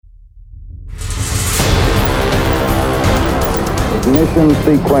Ignition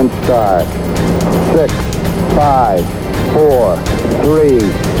sequence start. 6, 5, 4, 3,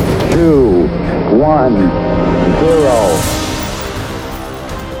 2, 1, 0.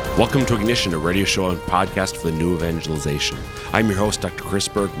 Welcome to Ignition, a radio show and podcast for the new evangelization. I'm your host, Dr. Chris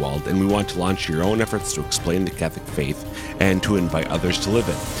Bergwald, and we want to launch your own efforts to explain the Catholic faith and to invite others to live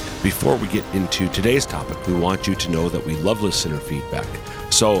it. Before we get into today's topic, we want you to know that we love listener feedback.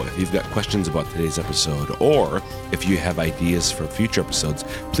 So if you've got questions about today's episode, or if you have ideas for future episodes,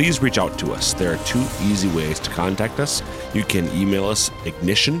 please reach out to us. There are two easy ways to contact us. You can email us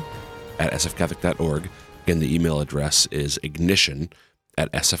ignition@sfcatholic.org. Again, the email address is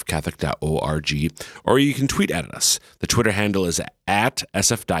ignition@sfcatholic.org, or you can tweet at us. The Twitter handle is at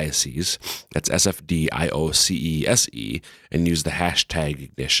sfdiocese, that's SFDIOCESE, and use the hashtag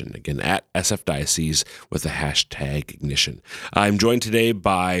ignition. Again, at sfdiocese with the hashtag ignition. I'm joined today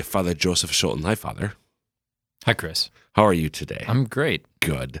by Father Joseph Schulten. Hi, Father. Hi, Chris. How are you today? I'm great.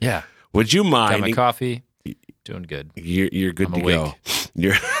 Good. Yeah. Would you mind? Got my coffee. Doing good. You're good I'm to awake. go.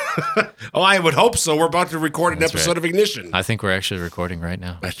 You're Oh, I would hope so. We're about to record an That's episode right. of Ignition. I think we're actually recording right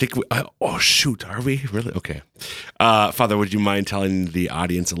now. I think oh, shoot. Are we? Really? Okay. Father, would you mind telling the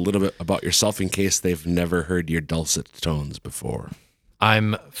audience a little bit about yourself in case they've never heard your dulcet tones before?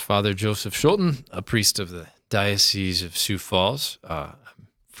 I'm Father Joseph Schulten, a priest of the Diocese of Sioux Falls. I'm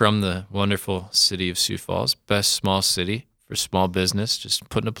from the wonderful city of Sioux Falls, best small city for small business. Just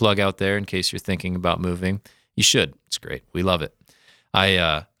putting a plug out there in case you're thinking about moving. You should. It's great. We love it.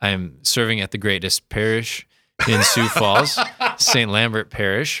 I'm serving at the greatest parish in Sioux Falls, St. Lambert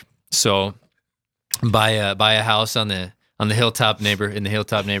Parish. So buy a house on the hilltop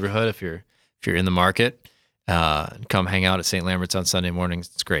neighborhood if you're in the market. Come hang out at St. Lambert's on Sunday mornings.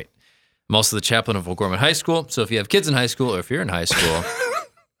 It's great. I'm also the chaplain of O'Gorman High School. So if you have kids in high school or if you're in high school,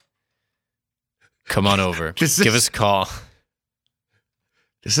 come on over. Give us a call.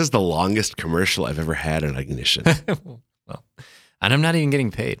 This is the longest commercial I've ever had in Ignition. Well, and I'm not even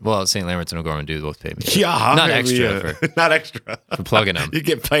getting paid. Well, St. Lambert's and O'Gorman do both pay me. Yeah. Not extra not extra. for plugging them. You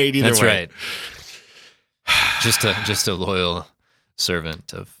get paid either That's way. right. Just a loyal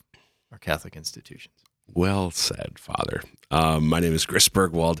servant of our Catholic institutions. Well said, Father. My name is Chris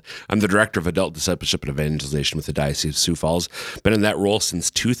Bergwald. I'm the Director of Adult Discipleship and Evangelization with the Diocese of Sioux Falls. Been in that role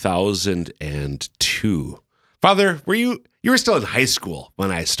since 2002. Father, you were still in high school when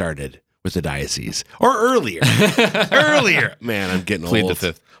I started with the diocese, or earlier. Earlier. Man, I'm getting Plead old. the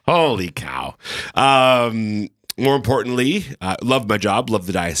fifth. Holy cow. More importantly, love my job, love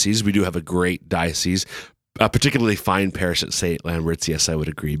the diocese. We do have a great diocese. A particularly fine parish at St. Lambert's. Yes, I would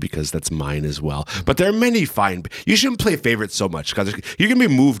agree, because that's mine as well. But there are many fine. You shouldn't play favorites so much, because you're going to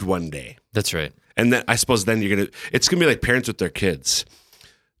be moved one day. That's right. And then I suppose then it's going to be like parents with their kids.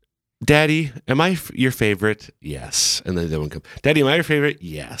 Daddy, am I your favorite? Yes. And then they won't come. Daddy, am I your favorite?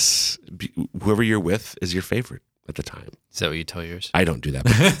 Yes. Whoever you're with is your favorite at the time. Is that what you tell yours? I don't do that,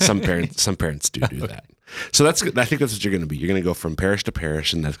 but some parents do that. So I think that's what you're going to be. You're going to go from parish to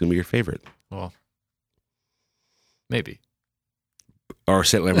parish, and that's going to be your favorite. Well, maybe. Or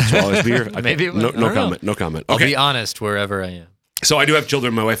St. Lambert's will always be your Maybe. No I don't comment. No comment. I'll Okay. be honest wherever I am. So I do have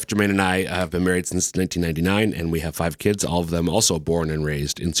children. My wife, Jermaine, and I have been married since 1999, and we have 5 kids, all of them also born and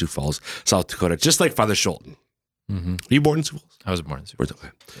raised in Sioux Falls, South Dakota, just like Father Schulten. Mm-hmm. Are you born in Sioux Falls? I was born in Sioux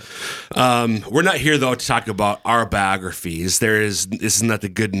Falls. We're not here, though, to talk about our biographies. This is not the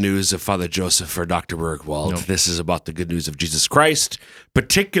good news of Father Joseph or Dr. Bergwald. Nope. This is about the good news of Jesus Christ.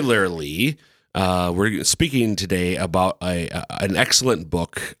 Particularly, we're speaking today about an excellent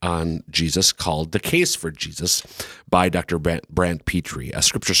book on Jesus called The Case for Jesus by Dr. Brant Petrie, a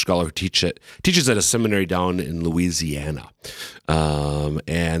scripture scholar who teaches at a seminary down in Louisiana.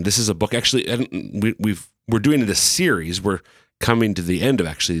 And this is a book, actually, we're doing this series. We're coming to the end of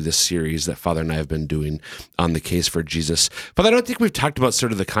actually this series that Father and I have been doing on The Case for Jesus. Father, I don't think we've talked about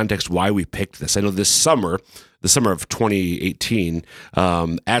sort of the context why we picked this. I know the summer of 2018,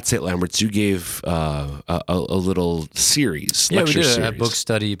 at St. Lambert's, you gave a little series, Yeah, we lecture did series. a book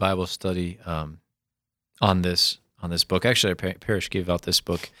study, Bible study on this book. Actually, our parish gave out this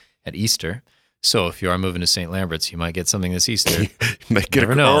book at Easter. So if you are moving to St. Lambert's, you might get something this Easter.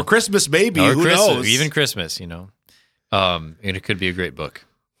 Never know. Or Christmas, maybe. Or Who Christmas, knows? even Christmas, And it could be a great book.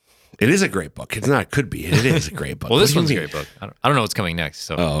 It is a great book. It's not. It could be. It is a great book. Well, this What do you one's a mean? great book. I don't know what's coming next.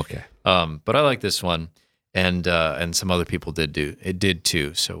 So, Oh, okay. but I like this one, and some other people did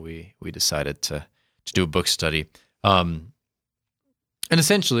too. So we decided to do a book study. And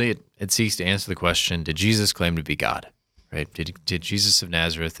essentially, it seeks to answer the question: did Jesus claim to be God? Right? Did Jesus of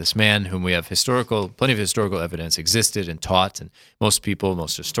Nazareth, this man whom we have plenty of historical evidence, existed and taught, and most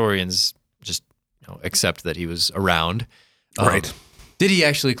historians just accept that he was around. Right. Did he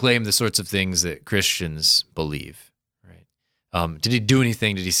actually claim the sorts of things that Christians believe? Right. Did he do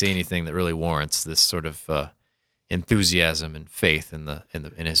anything? Did he say anything that really warrants this sort of enthusiasm and faith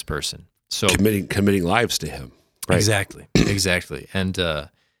in his person? So committing lives to him. Right. Exactly. And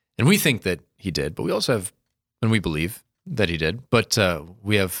we think that he did, but we also have, and we believe that he did, but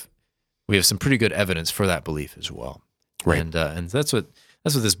we have some pretty good evidence for that belief as well. Right. And that's what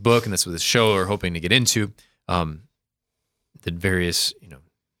this book and that's what this show are hoping to get into. The various,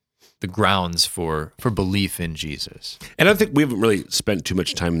 the grounds for belief in Jesus. And I think we haven't really spent too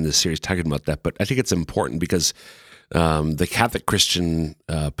much time in this series talking about that, but I think it's important because the Catholic Christian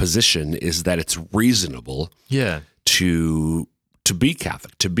position is that it's reasonable to be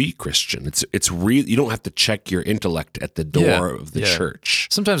Catholic, to be Christian. It's real. You don't have to check your intellect at the door of the church.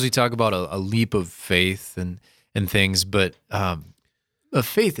 Sometimes we talk about a leap of faith and things, but a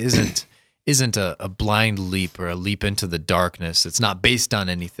faith isn't a blind leap or a leap into the darkness. It's not based on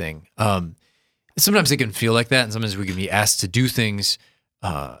anything. Sometimes it can feel like that, and sometimes we can be asked to do things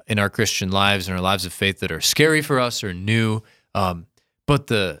in our Christian lives and our lives of faith that are scary for us or new. But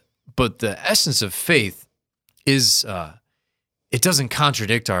the essence of faith is it doesn't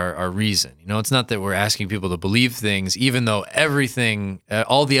contradict our reason. It's not that we're asking people to believe things, even though everything,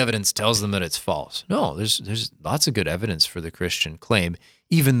 all the evidence tells them that it's false. No, there's lots of good evidence for the Christian claim,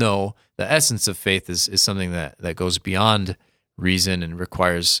 even though the essence of faith is something that goes beyond reason and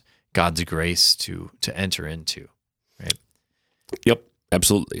requires God's grace to enter into. Right? Yep.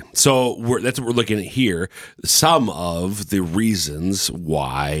 Absolutely. So that's what we're looking at here. Some of the reasons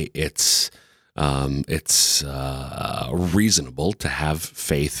why it's reasonable to have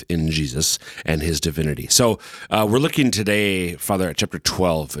faith in Jesus and his divinity. So we're looking today, Father, at chapter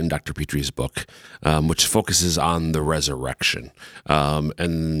 12 in Dr. Petrie's book, which focuses on the resurrection.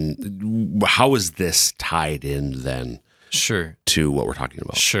 And how is this tied in then? Sure. To what we're talking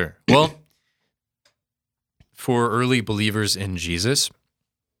about? Sure. Well, for early believers in Jesus,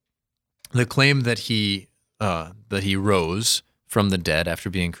 the claim that he rose from the dead after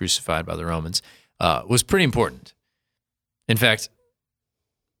being crucified by the Romans was pretty important. In fact,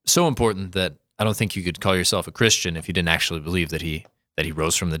 so important that I don't think you could call yourself a Christian if you didn't actually believe that he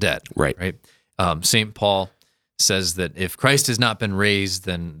rose from the dead. Right. St. Paul says that if Christ has not been raised,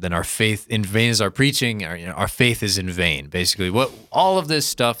 then our faith in vain is our preaching. Our faith is in vain. Basically, what all of this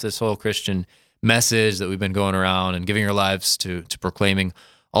stuff, this whole Christian message that we've been going around and giving our lives to proclaiming,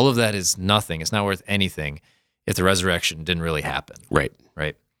 all of that is nothing. It's not worth anything if the resurrection didn't really happen. Right.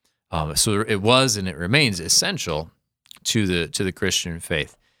 So it was and it remains essential to the Christian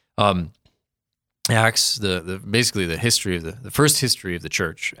faith. Acts, basically the history of the first history of the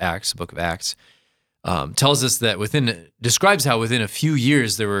church, Acts, the book of Acts, tells us that describes how within a few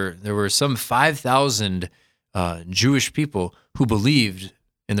years there were some 5,000 Jewish people who believed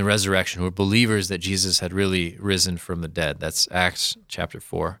in the resurrection, who were believers that Jesus had really risen from the dead. That's Acts chapter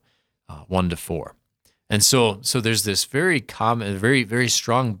 4, 1-4. And so there's this very common, very, very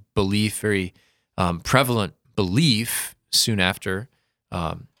strong belief, very prevalent belief soon after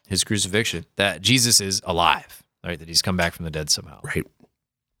his crucifixion that Jesus is alive, right? That he's come back from the dead somehow. Right.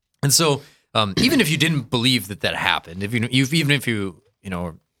 And so even if you didn't believe that happened, even if you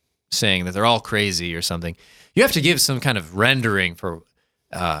are saying that they're all crazy or something, you have to give some kind of rendering for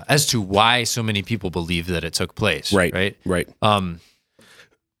as to why so many people believe that it took place. Right.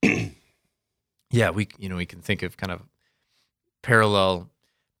 Yeah, we can think of kind of parallel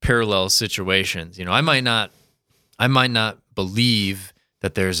situations. I might not believe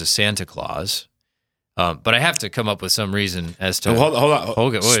that there's a Santa Claus, but I have to come up with some reason as to. Hold on.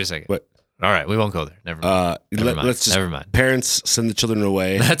 Okay, wait a second. What? All right, we won't go there. Never mind. Never mind. Parents send the children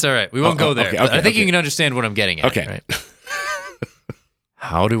away. That's all right. We won't go there. Okay, I think you can understand what I'm getting at. Okay. Right?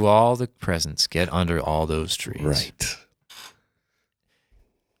 How do all the presents get under all those trees? Right.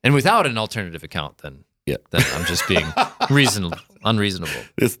 And without an alternative account, then I'm just being unreasonable.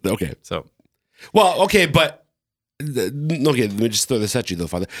 Okay. So, well, okay, but let me just throw this at you, though,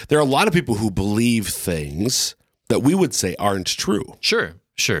 Father. There are a lot of people who believe things that we would say aren't true. Sure.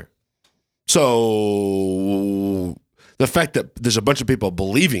 So the fact that there's a bunch of people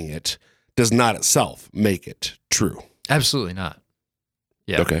believing it does not itself make it true. Absolutely not.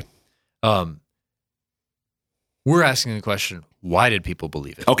 Yeah. Okay. We're asking the question, why did people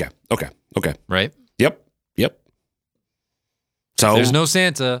believe it? Okay. Right? Yep. So there's no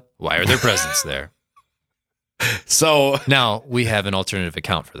Santa. Why are there presents there? So now we have an alternative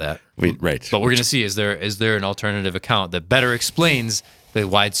account for that. Right. But we're going to see, is there an alternative account that better explains the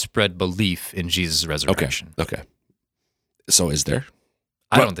widespread belief in Jesus' resurrection? Okay. So is there?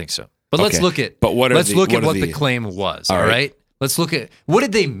 I don't think so. But let's Okay. look at But what are let's the- look what at are what the the- claim was. All All right. right. Let's look at what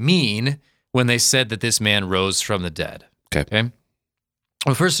did they mean when they said that this man rose from the dead. Okay.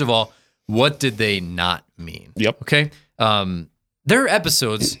 Well, first of all, what did they not mean? Yep. Okay. There are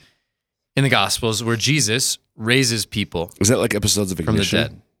episodes in the Gospels where Jesus raises people Is that like episodes of from the Ignition?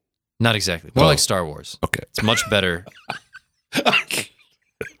 dead. Not exactly. More Oh. like Star Wars. Okay. It's much better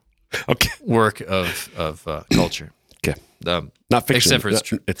Okay. work of culture. Okay. Um, Not fiction. Except for it's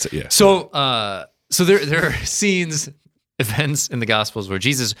true. It's yeah. So there are scenes, events in the Gospels where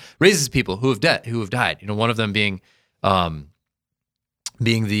Jesus raises people who have died. You know, one of them being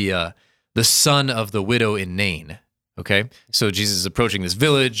the son of the widow in Nain. Okay, so Jesus is approaching this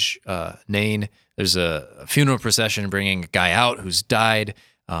village, Nain. There's a funeral procession bringing a guy out who's died.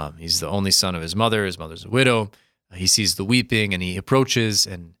 He's the only son of his mother. His mother's a widow. He sees the weeping, and he approaches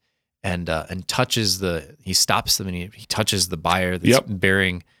and touches he stops them, and he touches the bier that's Yep.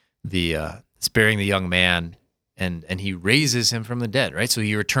 bearing the young man, and he raises him from the dead. Right, so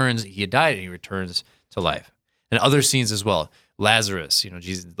he had died, and he returns to life. And other scenes as well. Lazarus,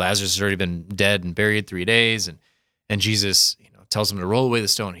 Lazarus has already been dead and buried 3 days, and Jesus, tells him to roll away the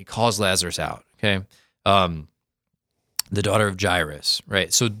stone. He calls Lazarus out. Okay, the daughter of Jairus.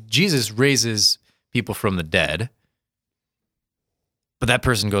 Right, so Jesus raises people from the dead, but that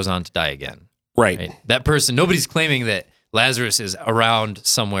person goes on to die again. Right. Right, that person. Nobody's claiming that Lazarus is around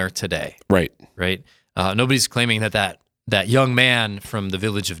somewhere today. Right. Right, nobody's claiming that young man from the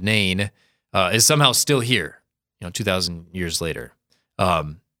village of Nain is somehow still here. 2,000 years later.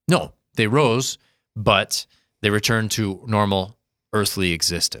 No, they rose, but they returned to normal earthly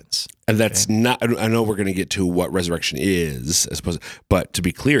existence. And that's not, I know we're going to get to what resurrection is, I suppose, but to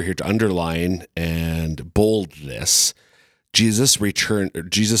be clear here, to underline and bold this, Jesus'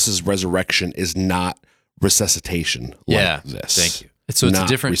 resurrection is not resuscitation like this. Thank you. So it's a Not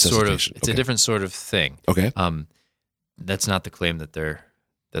different sort of, resuscitation. it's a different sort of thing. Okay. That's not the claim that they're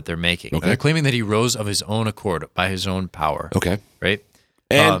making. Okay. They're claiming that he rose of his own accord by his own power. Okay. Right?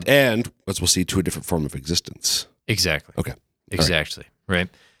 And as we'll see, to a different form of existence. Exactly. Okay. Exactly. Right.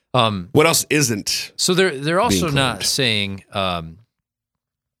 What else isn't? So they're also being not claimed? saying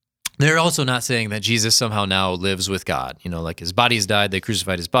they're also not saying that Jesus somehow now lives with God. Like his body has died, they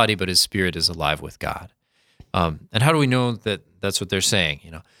crucified his body, but his spirit is alive with God. And how do we know that that's what they're saying?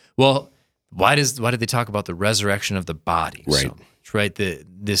 Well, why did they talk about the resurrection of the body Right. so much? Right.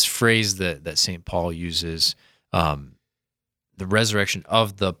 This phrase that St. Paul uses, the resurrection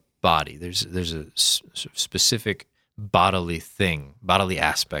of the body. There's a specific bodily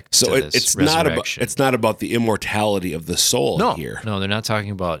aspect So to this it's resurrection. not about the immortality of the soul here. No, they're not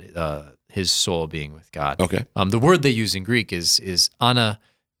talking about his soul being with God. Okay. The word they use in Greek is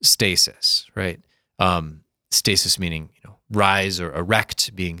anastasis, right? Stasis meaning rise or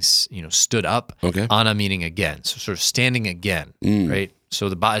erect, being stood up. Okay. Ana meaning again, so sort of standing again, right? So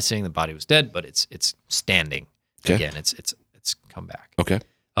the body saying the body was dead, but it's standing Okay. again. It's come back. Okay.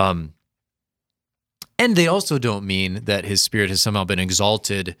 And they also don't mean that his spirit has somehow been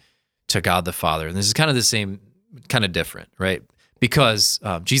exalted to God the Father. And this is kind of the same, kind of different, right? Because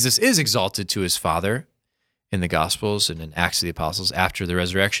Jesus is exalted to his Father in the Gospels and in Acts of the Apostles after the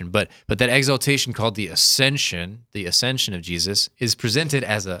resurrection. But that exaltation called the ascension of Jesus, is presented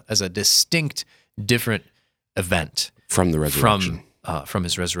as a distinct, different event From the resurrection. from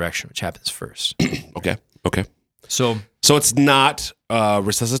his resurrection, which happens first. Okay. Okay. So So it's not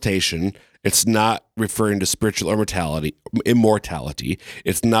resuscitation. It's not referring to spiritual immortality.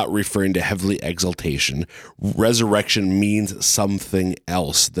 It's not referring to heavenly exaltation. Resurrection means something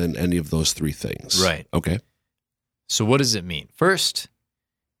else than any of those three things. Right. Okay. So what does it mean? First,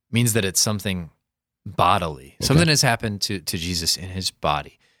 it means that it's something bodily. Okay. Something has happened to Jesus in his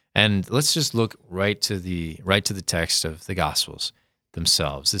body. And let's just look right to the text of the Gospels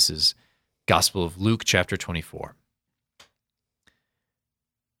themselves. This is Gospel of Luke, chapter 24.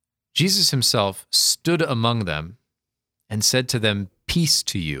 Jesus himself stood among them and said to them, "Peace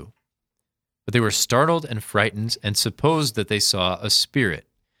to you." But they were startled and frightened and supposed that they saw a spirit.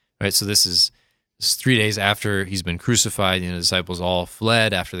 Right? So this is 3 days after he's been crucified. The disciples all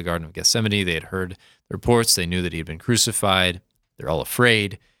fled after the Garden of Gethsemane. They had heard the reports. They knew that he had been crucified. They're all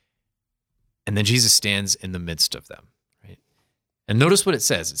afraid. And then Jesus stands in the midst of them. Right? And notice what it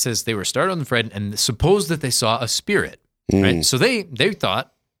says. It says they were startled and frightened and supposed that they saw a spirit. Right? So they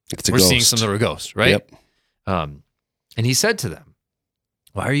thought, It's a we're ghost. seeing some little ghost, right? Yep. And he said to them,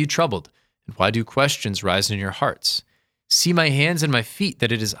 "Why are you troubled? And why do questions rise in your hearts? See my hands and my feet,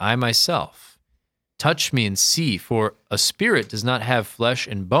 that it is I myself. Touch me and see, for a spirit does not have flesh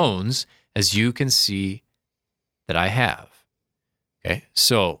and bones, as you can see that I have." Okay,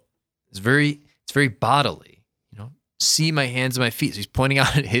 so It's very bodily. See my hands and my feet. So he's pointing out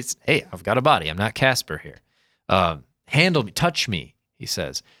hey, I've got a body. I'm not Casper here. Handle me, touch me, he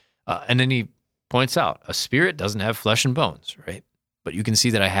says. And then he points out, a spirit doesn't have flesh and bones, right? But you can see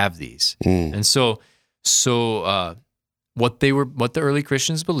that I have these. And so what the early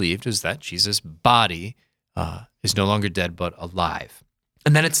Christians believed is that Jesus' body is no longer dead, but alive.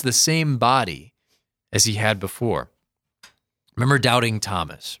 And then it's the same body as he had before. Remember doubting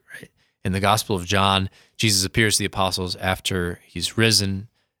Thomas, right? In the Gospel of John, Jesus appears to the apostles after he's risen,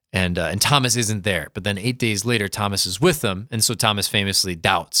 and Thomas isn't there. But then 8 days later, Thomas is with them, and so Thomas famously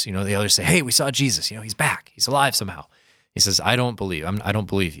doubts. The others say, "Hey, we saw Jesus. He's back. He's alive somehow." He says, "I don't believe. I don't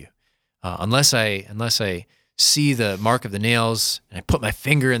believe you unless I see the mark of the nails, and I put my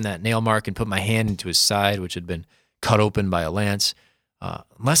finger in that nail mark and put my hand into his side, which had been cut open by a lance.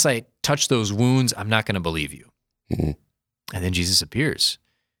 Unless I touch those wounds, I'm not going to believe you." Mm-hmm. And then Jesus appears.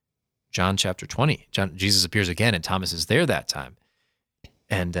 John chapter 20. Jesus appears again, and Thomas is there that time.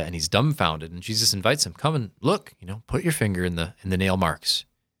 And he's dumbfounded, and Jesus invites him, "Come and look, put your finger in the nail marks."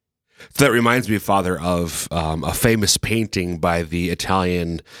 So that reminds me, Father, of a famous painting by the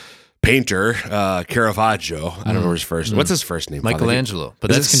Italian painter Caravaggio. I don't remember his first. What's his first name? Michelangelo. Father?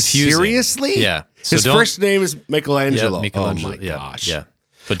 But that's confusing. Seriously? Yeah. His first name is Michelangelo. Yeah, Michelangelo. Oh my gosh. Yeah.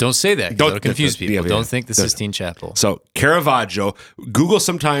 But don't say that. Don't confuse people. Yeah. Don't think the Sistine Chapel. So Caravaggio. Google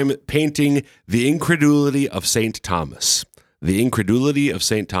sometime painting "The Incredulity of Saint Thomas." The Incredulity of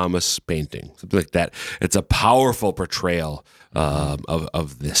Saint Thomas painting, something like that. It's a powerful portrayal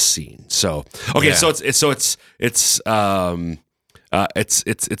of this scene. So okay, Yeah. so it's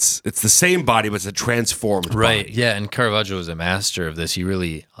the same body, but it's a transformed Right. body. Yeah. And Caravaggio was a master of this. He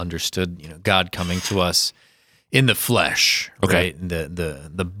really understood, God coming to us in the flesh, Okay. right?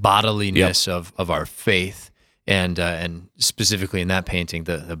 The bodiliness of our faith, and specifically in that painting,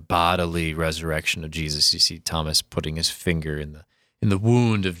 the bodily resurrection of Jesus. You see Thomas putting his finger in the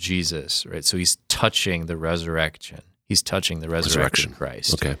wound of Jesus, right? So he's touching the resurrection. He's touching the resurrected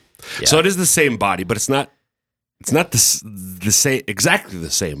Christ. Okay, Yeah. so it is the same body, but it's not the same, exactly the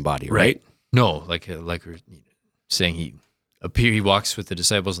same body, right? No, like we're saying, he walks with the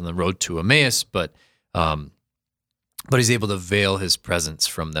disciples on the road to Emmaus, but he's able to veil his presence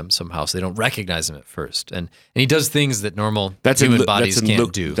from them somehow, so they don't recognize him at first. And he does things that normal human bodies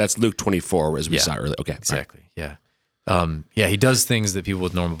can't do. That's Luke 24, as we saw earlier. Okay, exactly. Yeah, he does things that people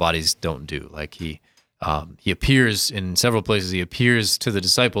with normal bodies don't do. Like he appears in several places. He appears to the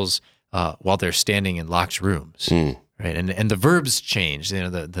disciples while they're standing in locked rooms, right? And the verbs change.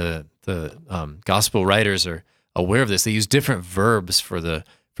 The gospel writers are aware of this. They use different verbs for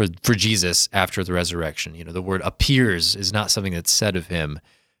Jesus after the resurrection. The word "appears" is not something that's said of him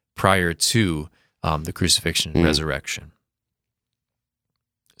prior to the crucifixion and resurrection.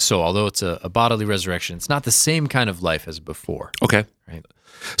 So although it's a bodily resurrection, it's not the same kind of life as before. Okay. Right.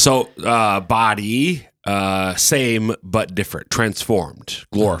 So body, same but different, transformed,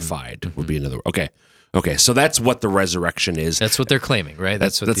 glorified would be another word. Okay. So that's what the resurrection is. That's what they're claiming, right?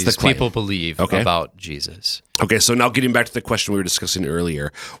 That's what the these claim. people believe about Jesus. Okay, so now getting back to the question we were discussing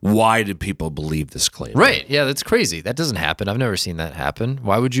earlier, why did people believe this claim? Right. Yeah, that's crazy. That doesn't happen. I've never seen that happen.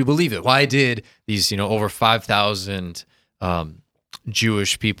 Why would you believe it? Why did these, over 5,000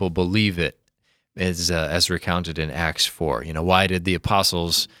 Jewish people believe it, as recounted in Acts 4? Why did the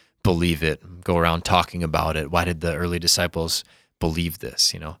apostles believe it, go around talking about it? Why did the early disciples believe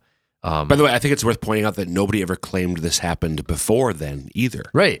this, By the way, I think it's worth pointing out that nobody ever claimed this happened before then either.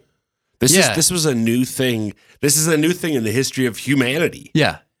 Right. This was a new thing. This is a new thing in the history of humanity.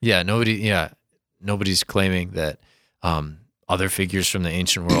 Yeah. Nobody's claiming that other figures from the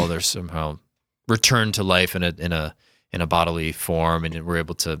ancient world are somehow returned to life in a bodily form, and we're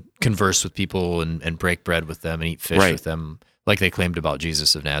able to converse with people and break bread with them and eat fish with them, like they claimed about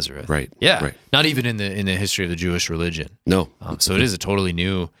Jesus of Nazareth. Right. Yeah. Right. Not even in the history of the Jewish religion. No. So it is a totally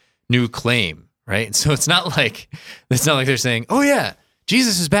new claim, right? And so it's not like they're saying, "Oh yeah,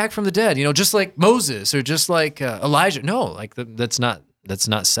 Jesus is back from the dead," just like Moses or just like Elijah. No, like that's not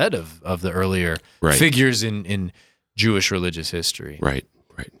said of the earlier figures in Jewish religious history. Right.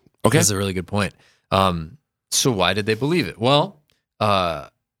 Okay. That's a really good point. So why did they believe it? Well,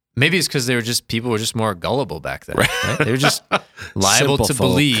 maybe it's because people were just more gullible back then. Right? They were just liable Simple to folk.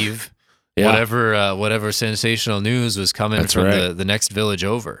 believe whatever sensational news was coming from the next village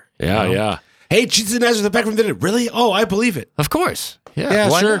over. Yeah. Hey, Jesus of Nazareth back from the dead. Really? Oh, I believe it. Of course. Yeah.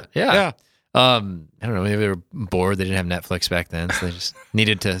 Why sure. not? Yeah. I don't know. Maybe they were bored. They didn't have Netflix back then, so they just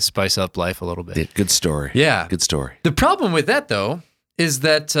needed to spice up life a little bit. Good story. Yeah. Good story. The problem with that, though, is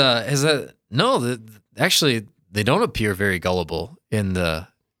that actually they don't appear very gullible in the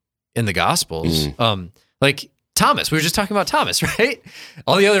in the Gospels. Like Thomas, we were just talking about Thomas, right?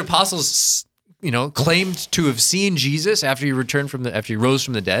 All the other apostles, claimed to have seen Jesus after he rose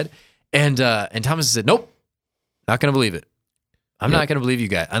from the dead, and Thomas said, "Nope, not going to believe it. I'm not going to believe you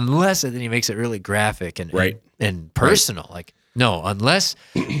guys unless," and then he makes it really graphic and personal. Like, no, unless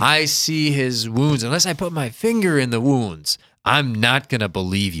I see his wounds, unless I put my finger in the wounds, I'm not going to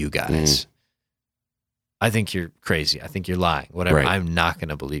believe you guys. I think you're crazy. I think you're lying. Whatever. Right. I'm not going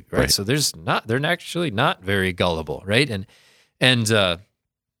to believe. Right? So they're actually not very gullible, right? And the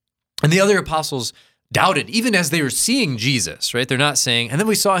other apostles doubted even as they were seeing Jesus, right? They're not saying, and then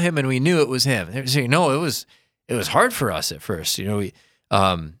we saw him and we knew it was him. They're saying, no, it was hard for us at first. He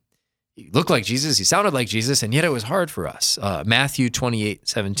looked like Jesus, he sounded like Jesus, and yet it was hard for us. Matthew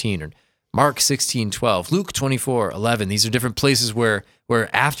 28:17 or Mark 16:12, Luke 24:11. These are different places where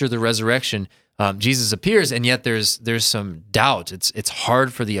after the resurrection, Jesus appears, and yet there's some doubt. It's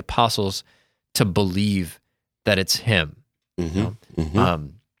hard for the apostles to believe that it's him.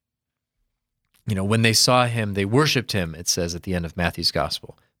 When they saw him, they worshiped him, it says at the end of Matthew's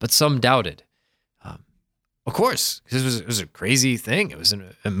gospel. But some doubted. Of course, because it was a crazy thing. It was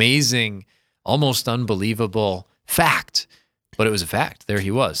an amazing, almost unbelievable fact. But it was a fact. There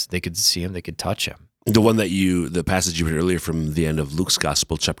he was. They could see him. They could touch him. The passage you read earlier from the end of Luke's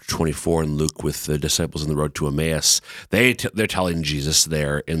Gospel, chapter 24, and Luke with the disciples on the road to Emmaus, they're telling Jesus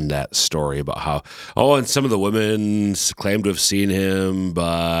there in that story about how, and some of the women claim to have seen him,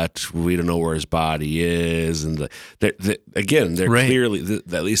 but we don't know where his body is. And they're clearly,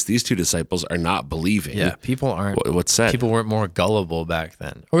 at least these two disciples are not believing. Yeah, people aren't. What's said? People weren't more gullible back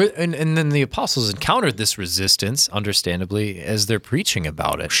then. And then the apostles encountered this resistance, understandably, as they're preaching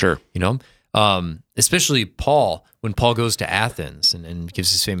about it. Sure. Especially Paul, when Paul goes to Athens and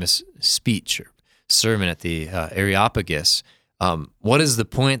gives his famous speech or sermon at the Areopagus, what is the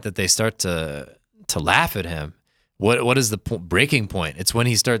point that they start to laugh at him? What is the breaking point? It's when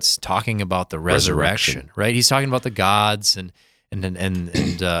he starts talking about the resurrection, right? He's talking about the gods and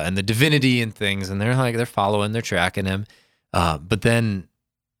the divinity and things, and they're following, they're tracking him, but then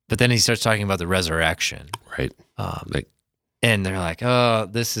he starts talking about the resurrection, right? And they're like, "Oh,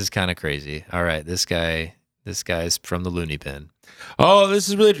 this is kind of crazy. All right, this guy's from the loony bin." Oh, this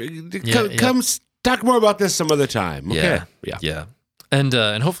is really. Come talk more about this some other time. Okay. Yeah. And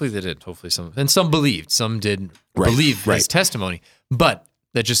hopefully they did. Hopefully some believed. Some didn't believe his testimony. But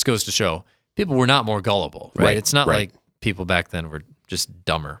that just goes to show people were not more gullible, right? It's not like people back then were just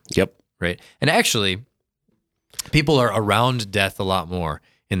dumber. Yep. Right. And actually, people are around death a lot more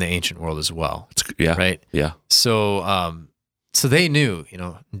in the ancient world as well. Right. Yeah. So they knew,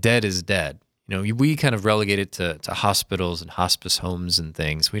 dead is dead. We kind of relegate it to hospitals and hospice homes and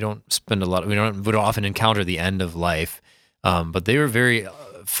things. We don't spend we don't often encounter the end of life, but they were very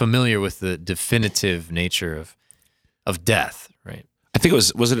familiar with the definitive nature of death, right? I think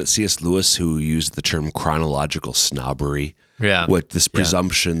wasn't it C.S. Lewis who used the term chronological snobbery? Yeah. With this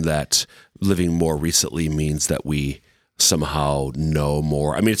presumption that living more recently means that we somehow know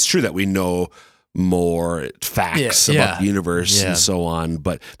more. I mean, it's true that we know more facts about the universe and so on,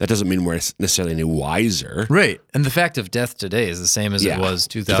 but that doesn't mean we're necessarily any wiser. Right. And the fact of death today is the same as it was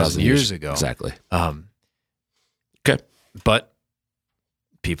 2,000 years ago. Exactly. Okay. But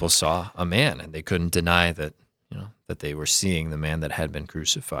people saw a man, and they couldn't deny that, that they were seeing the man that had been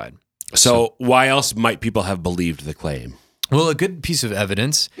crucified. So why else might people have believed the claim? Well, a good piece of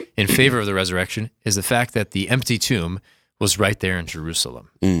evidence in favor of the resurrection is the fact that the empty tomb was right there in Jerusalem,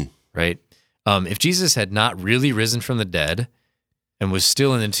 right? If Jesus had not really risen from the dead and was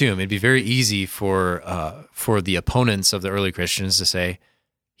still in the tomb, it'd be very easy for the opponents of the early Christians to say,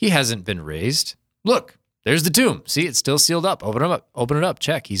 he hasn't been raised. Look, there's the tomb. See, it's still sealed up. Open it up.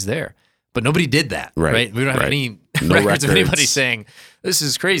 Check, he's there. But nobody did that, right? We don't have any records of anybody saying, this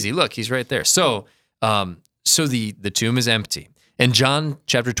is crazy. Look, he's right there. So the tomb is empty. And John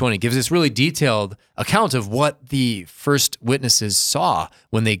chapter 20 gives this really detailed account of what the first witnesses saw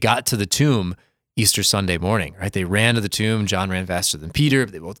when they got to the tomb Easter Sunday morning, right? They ran to the tomb. John ran faster than Peter.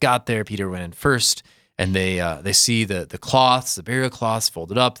 They both got there. Peter went in first, and they see the cloths, the burial cloths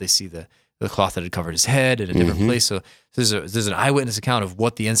folded up. They see the cloth that had covered his head in a different place. So there's an eyewitness account of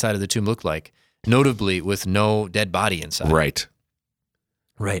what the inside of the tomb looked like, notably with no dead body inside. Right.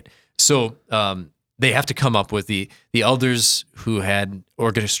 So they have to come up with the elders who had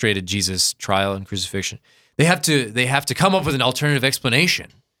orchestrated Jesus' trial and crucifixion. They have to come up with an alternative explanation,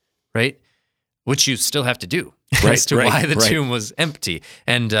 right? Which you still have to do as to why the tomb was empty.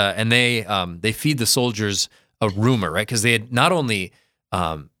 And they feed the soldiers a rumor, right? Because they had not only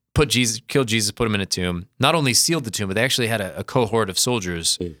killed Jesus, put him in a tomb, not only sealed the tomb, but they actually had a cohort of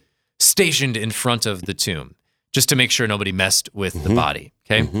soldiers stationed in front of the tomb just to make sure nobody messed with the body.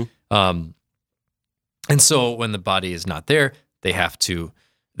 Okay. And so when the body is not there, they have to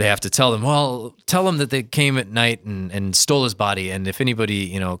tell them that they came at night and stole his body. And if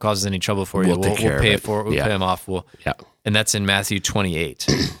anybody, causes any trouble for you, we'll pay it for it. We'll pay him off. And that's in Matthew 28.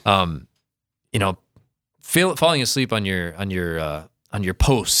 Falling asleep on your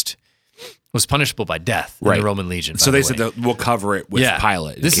post was punishable by death in the Roman legion. So they said that we'll cover it with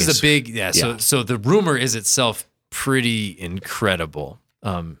Pilate. This is a big, So the rumor is itself pretty incredible,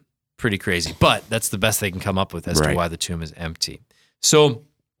 pretty crazy, but that's the best they can come up with as to why the tomb is empty. So,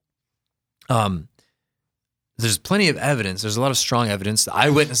 there's plenty of evidence. There's a lot of strong evidence. The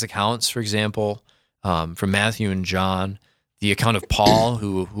eyewitness accounts, for example, from Matthew and John, the account of Paul,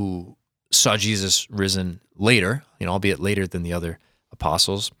 who saw Jesus risen later, albeit later than the other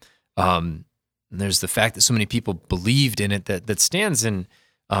apostles. And there's the fact that so many people believed in it that stands in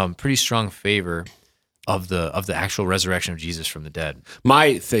pretty strong favor of the actual resurrection of Jesus from the dead.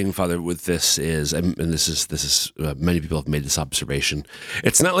 My thing, Father, with this is, and this is many people have made this observation.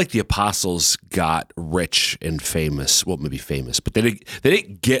 It's not like the apostles got rich and famous. Well, maybe famous, but they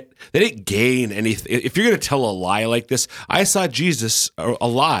didn't gain anything. If you're going to tell a lie like this, I saw Jesus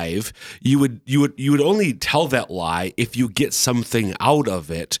alive. You would only tell that lie if you get something out of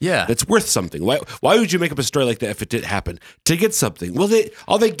it. That's worth something. Why would you make up a story like that if it did happen? To get something. Well,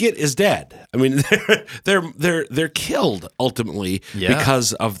 all they get is dead. I mean. They're killed ultimately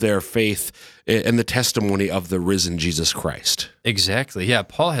because of their faith and the testimony of the risen Jesus Christ. Exactly. Yeah.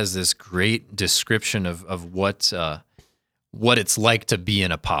 Paul has this great description of what it's like to be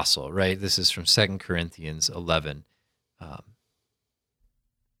an apostle, right? This is from 2 Corinthians 11.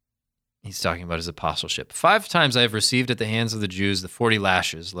 He's talking about his apostleship. 5 times I have received at the hands of the Jews the 40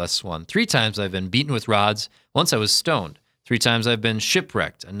 lashes, less one. 3 times I've been beaten with rods. Once I was stoned. 3 times I've been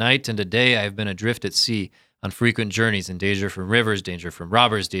shipwrecked. A night and a day I have been adrift at sea on frequent journeys, in danger from rivers, danger from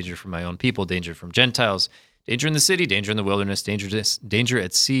robbers, danger from my own people, danger from Gentiles, danger in the city, danger in the wilderness, danger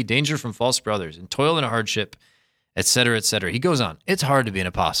at sea, danger from false brothers, and toil and hardship, etc., etc. He goes on. It's hard to be an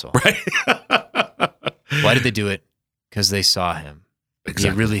apostle. Right? Why did they do it? Because they saw him.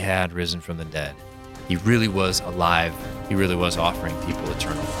 Exactly. He really had risen from the dead. He really was alive. He really was offering people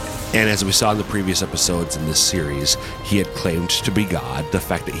eternal life. And as we saw in the previous episodes in this series, he had claimed to be God. The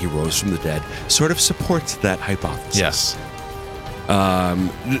fact that he rose from the dead sort of supports that hypothesis. Yes.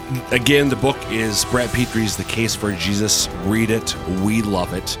 Again, the book is Brad Petrie's The Case for Jesus. Read it. We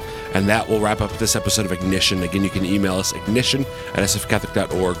love it. And that will wrap up this episode of Ignition. Again, you can email us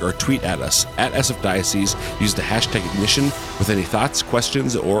ignition@sfcatholic.org or tweet at us at sfdiocese. Use the hashtag Ignition with any thoughts,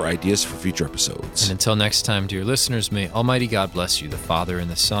 questions, or ideas for future episodes. And until next time, dear listeners, may Almighty God bless you, the Father and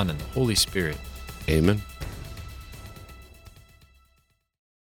the Son and the Holy Spirit. Amen.